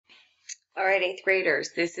All right, eighth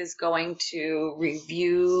graders, this is going to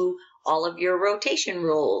review all of your rotation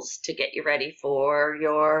rules to get you ready for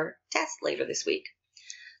your test later this week.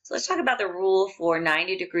 So let's talk about the rule for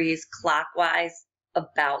 90 degrees clockwise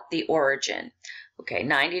about the origin. Okay,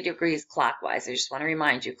 90 degrees clockwise. I just want to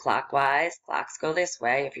remind you, clockwise, clocks go this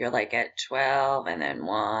way. If you're like at 12 and then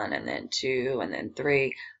 1 and then 2 and then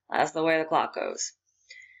 3, that's the way the clock goes.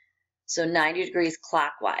 So 90 degrees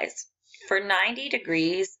clockwise. For 90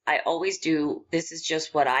 degrees, I always do, this is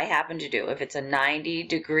just what I happen to do. If it's a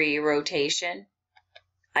 90-degree rotation,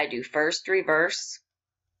 I do first reverse,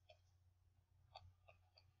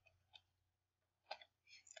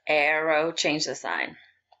 arrow, change the sign.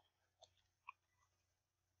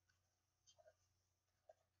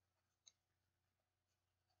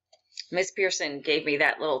 Miss Pearson gave me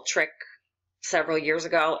that little trick several years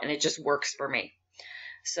ago, and it just works for me.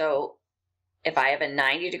 So if I have a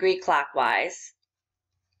 90-degree clockwise,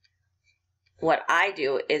 what I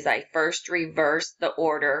do is I first reverse the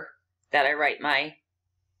order that I write my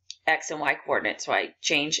X and Y coordinates. So I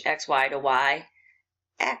change XY to Y,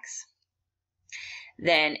 X.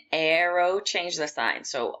 Then arrow, change the sign.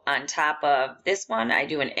 So on top of this one, I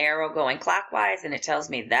do an arrow going clockwise, and it tells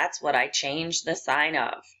me that's what I changed the sign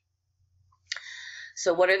of.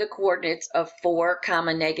 So what are the coordinates of 4,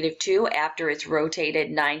 -2 after it's rotated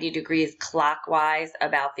 90 degrees clockwise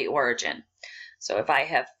about the origin? So if I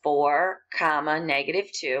have 4,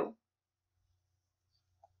 -2,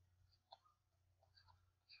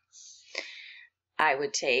 I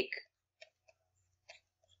would take,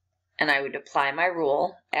 and I would apply my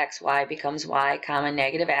rule, xy becomes y,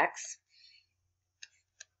 -x.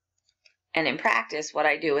 And in practice, what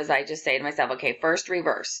I do is I just say to myself, okay, first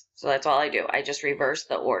reverse. So that's all I do. I just reverse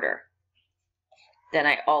the order. Then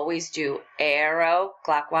I always do arrow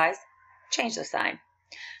clockwise, change the sign.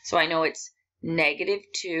 So I know it's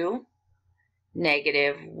 -2,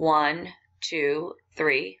 -1, 2,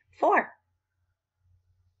 3, 4.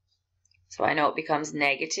 So I know it becomes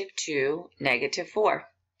 -2, -4.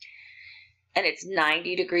 And it's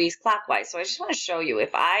 90 degrees clockwise. So I just want to show you,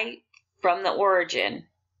 if I, from the origin,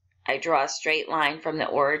 I draw a straight line from the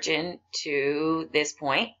origin to this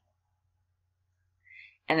point,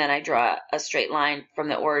 and then I draw a straight line from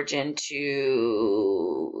the origin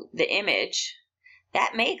to the image,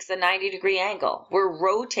 that makes a 90-degree angle. We're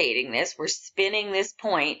rotating this, we're spinning this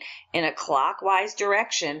point in a clockwise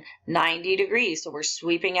direction 90 degrees. So we're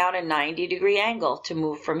sweeping out a 90-degree angle to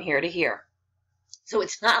move from here to here. So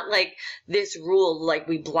it's not like this rule like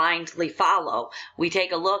we blindly follow. We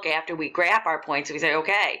take a look after we graph our points and we say,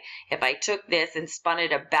 okay, if I took this and spun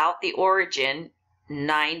it about the origin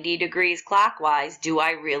 90 degrees clockwise, do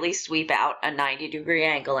I really sweep out a 90-degree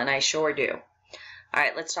angle? And I sure do. All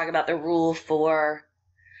right, let's talk about the rule for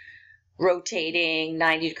rotating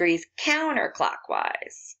 90 degrees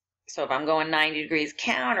counterclockwise. So if I'm going 90 degrees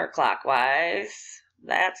counterclockwise,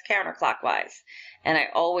 that's counterclockwise. And I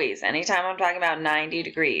always, anytime I'm talking about 90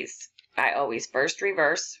 degrees, I always first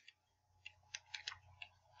reverse,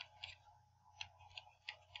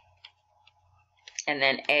 and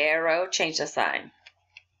then arrow, change the sign.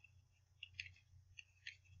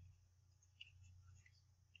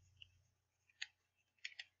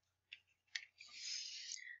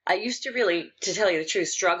 I used to really, to tell you the truth,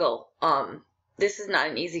 struggle. This is not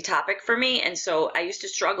an easy topic for me, and so I used to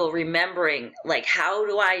struggle remembering, like, how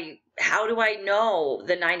do I know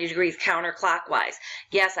the 90 degrees counterclockwise?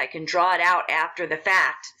 Yes, I can draw it out after the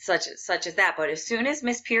fact, such as that, but as soon as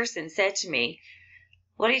Miss Pearson said to me,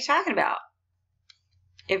 what are you talking about?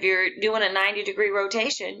 If you're doing a 90-degree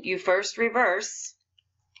rotation, you first reverse,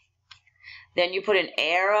 then you put an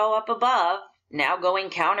arrow up above, now going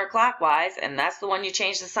counterclockwise, and that's the one you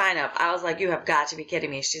change the sign of. I was like, you have got to be kidding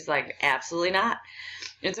me. She's like, absolutely not.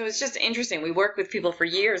 And so it's just interesting. We work with people for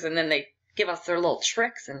years, and then they give us their little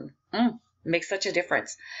tricks, and it makes such a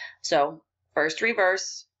difference. So first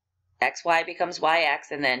reverse, xy becomes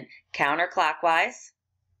yx, and then counterclockwise,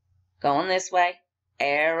 going this way,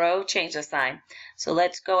 arrow, change the sign. So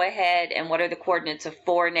let's go ahead, and what are the coordinates of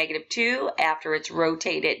 4, -2 after it's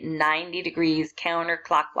rotated 90 degrees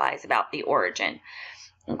counterclockwise about the origin?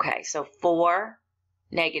 Okay, so 4,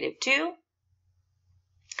 -2.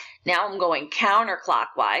 Now I'm going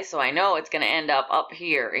counterclockwise, so I know it's going to end up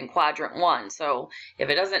here in quadrant 1. So if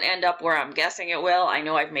it doesn't end up where I'm guessing it will, I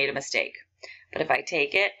know I've made a mistake. But if I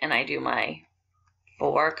take it and I do my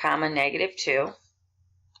 4, -2,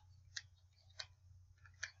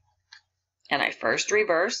 and I first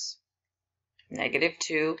reverse,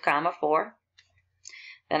 -2, 4.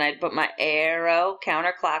 Then I'd put my arrow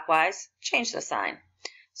counterclockwise, change the sign.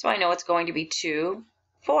 So I know it's going to be 2,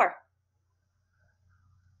 4.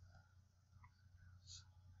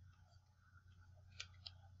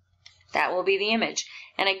 That will be the image.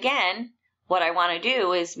 And again, what I want to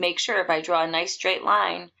do is make sure if I draw a nice straight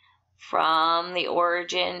line from the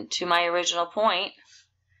origin to my original point,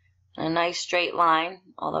 a nice straight line,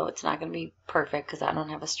 although it's not going to be perfect because I don't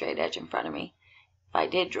have a straight edge in front of me. If I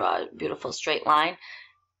did draw a beautiful straight line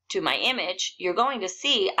to my image, you're going to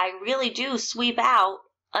see I really do sweep out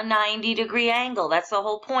a 90-degree angle. That's the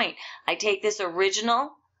whole point. I take this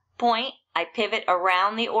original point, I pivot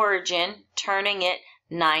around the origin, turning it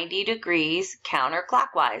 90 degrees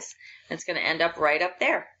counterclockwise. It's going to end up right up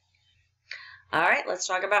there. All right, let's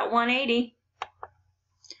talk about 180.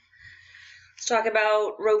 Let's talk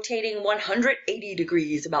about rotating 180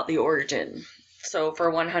 degrees about the origin. So for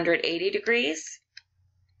 180 degrees,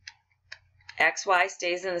 XY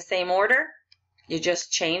stays in the same order. You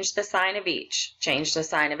just change the sign of each. Change the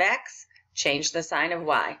sign of X, change the sign of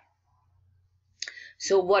Y.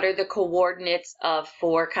 So what are the coordinates of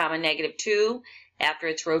 4, negative 2 after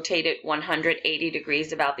it's rotated 180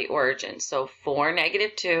 degrees about the origin? So 4,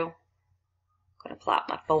 negative 2. I'm going to plot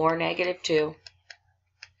my 4, negative 2.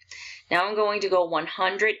 Now I'm going to go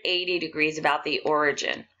 180 degrees about the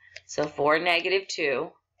origin. So 4, negative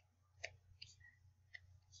 2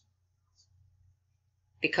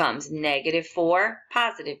 becomes negative 4,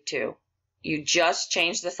 positive 2. You just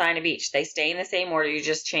change the sign of each. They stay in the same order. You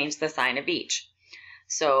just change the sign of each.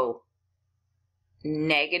 So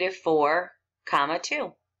negative 4,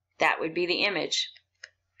 2. That would be the image.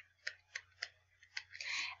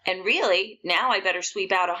 And really, now I better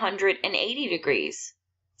sweep out 180 degrees.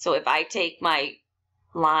 So if I take my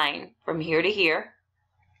line from here to here,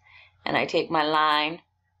 and I take my line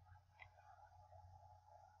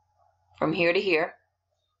from here to here,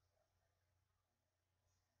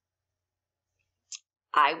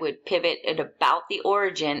 I would pivot at about the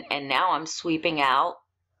origin, and now I'm sweeping out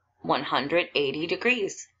 180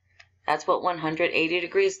 degrees. That's what 180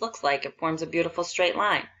 degrees looks like. It forms a beautiful straight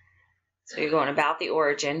line. So you're going about the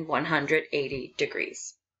origin 180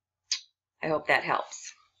 degrees. I hope that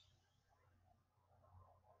helps.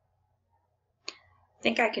 I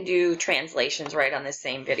think I can do translations right on this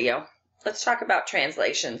same video. Let's talk about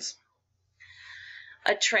translations.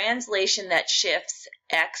 A translation that shifts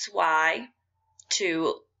XY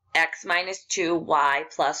to X minus 2, Y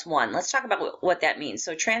plus 1. Let's talk about what that means.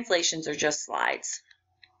 So translations are just slides.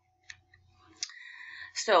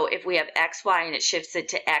 So if we have XY and it shifts it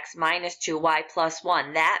to X minus 2, Y plus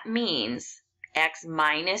 1, that means X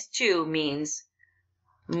minus 2 means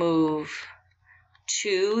move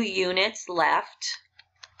 2 units left.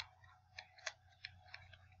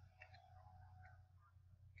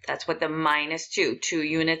 That's what the minus 2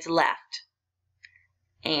 units left.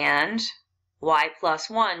 And Y plus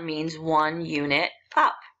 1 means 1 unit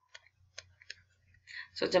up.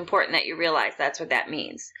 So it's important that you realize that's what that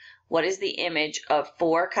means. What is the image of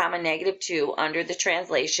 4, negative 2 under the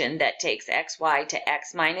translation that takes XY to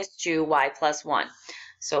X minus 2, Y plus 1?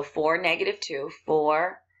 So 4, negative 2,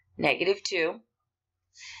 4, negative 2.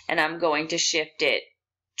 And I'm going to shift it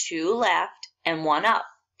 2 left and 1 up.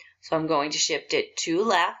 So I'm going to shift it 2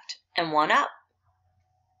 left and 1 up.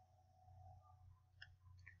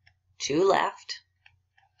 2 left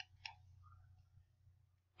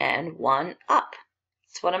and 1 up.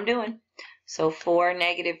 That's what I'm doing. So 4,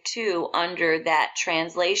 negative 2 under that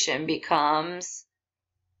translation becomes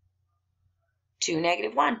 2,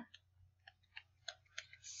 negative 1.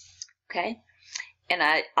 Okay?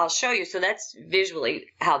 And I'll show you. So that's visually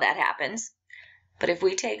how that happens. But if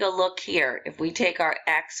we take a look here, if we take our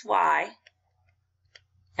XY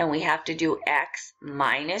and we have to do X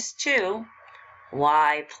minus 2,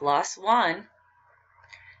 Y plus 1,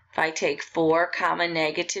 if I take 4,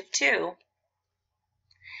 negative 2,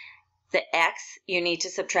 the X you need to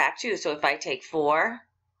subtract 2. So if I take 4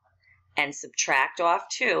 and subtract off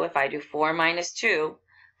 2, if I do 4 minus 2,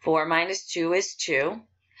 4 minus 2 is 2. And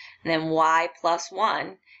then Y plus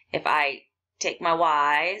 1, if I take my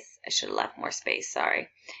Y's, I should have left more space, sorry,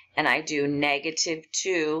 and I do negative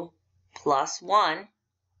 2 plus 1.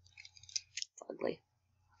 It's ugly.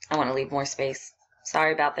 I want to leave more space.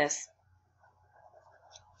 Sorry about this.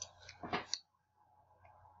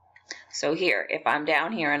 So here, if I'm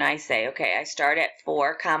down here and I say, okay, I start at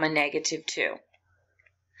 4, negative 2.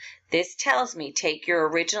 This tells me take your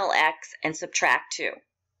original X and subtract 2.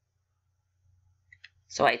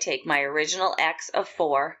 So I take my original X of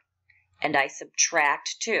 4 and I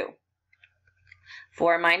subtract 2.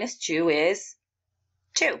 4 minus 2 is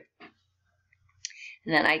 2.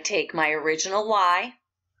 And then I take my original Y,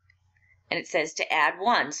 and it says to add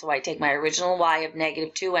 1. So I take my original Y of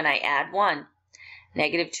negative 2 and I add 1.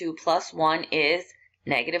 Negative 2 plus 1 is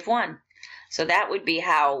negative 1. So that would be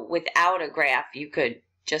how, without a graph, you could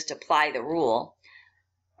just apply the rule.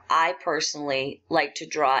 I personally like to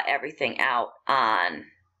draw everything out on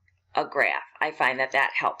a graph. I find that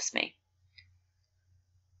that helps me.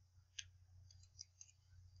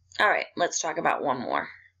 All right, let's talk about one more.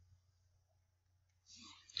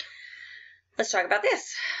 Let's talk about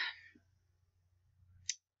this.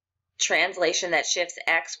 Translation that shifts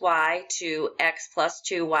xy to x plus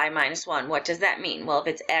 2, y minus 1. What does that mean? Well, if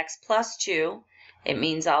it's x plus 2, it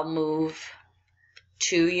means I'll move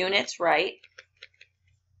 2 units right.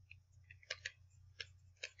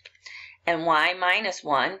 And y minus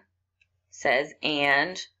 1 says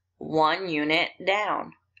and 1 unit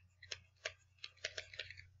down.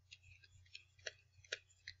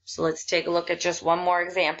 So let's take a look at just one more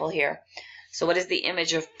example here. So what is the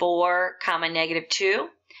image of 4, negative 2?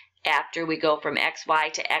 After we go from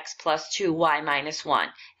xy to x plus 2, y minus 1.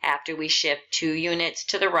 After we shift 2 units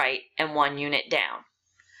to the right and 1 unit down.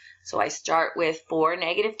 So I start with 4,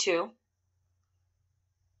 negative 2.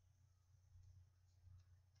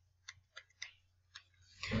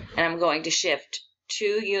 And I'm going to shift 2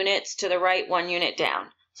 units to the right, 1 unit down.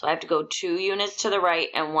 So I have to go 2 units to the right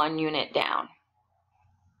and 1 unit down.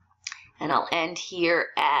 And I'll end here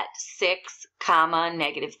at 6,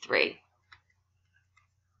 negative 3.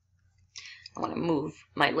 I want to move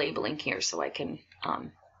my labeling here so I can,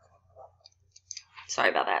 sorry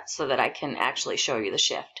about that, so that I can actually show you the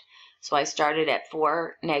shift. So I started at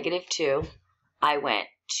 4, negative 2. I went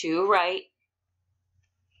 2 right,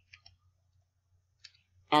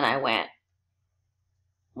 and I went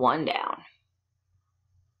 1 down.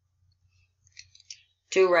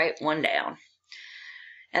 2 right, 1 down.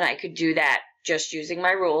 And I could do that just using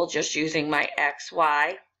my rule, just using my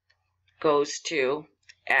xy goes to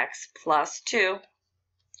x plus 2,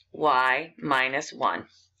 y minus 1.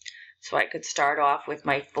 So I could start off with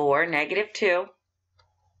my 4, negative 2.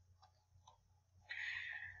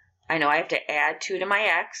 I know I have to add 2 to my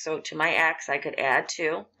x, so to my x I could add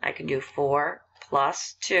 2. I can do 4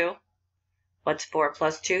 plus 2. What's 4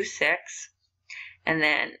 plus 2? 6. And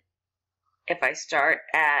then if I start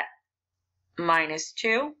at minus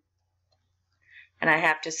 2, and I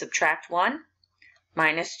have to subtract 1,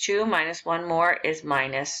 minus 2 minus 1 more is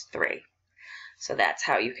minus 3. So that's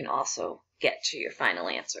how you can also get to your final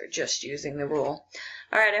answer, just using the rule.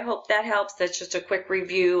 All right, I hope that helps. That's just a quick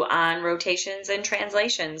review on rotations and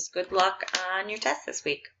translations. Good luck on your test this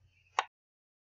week.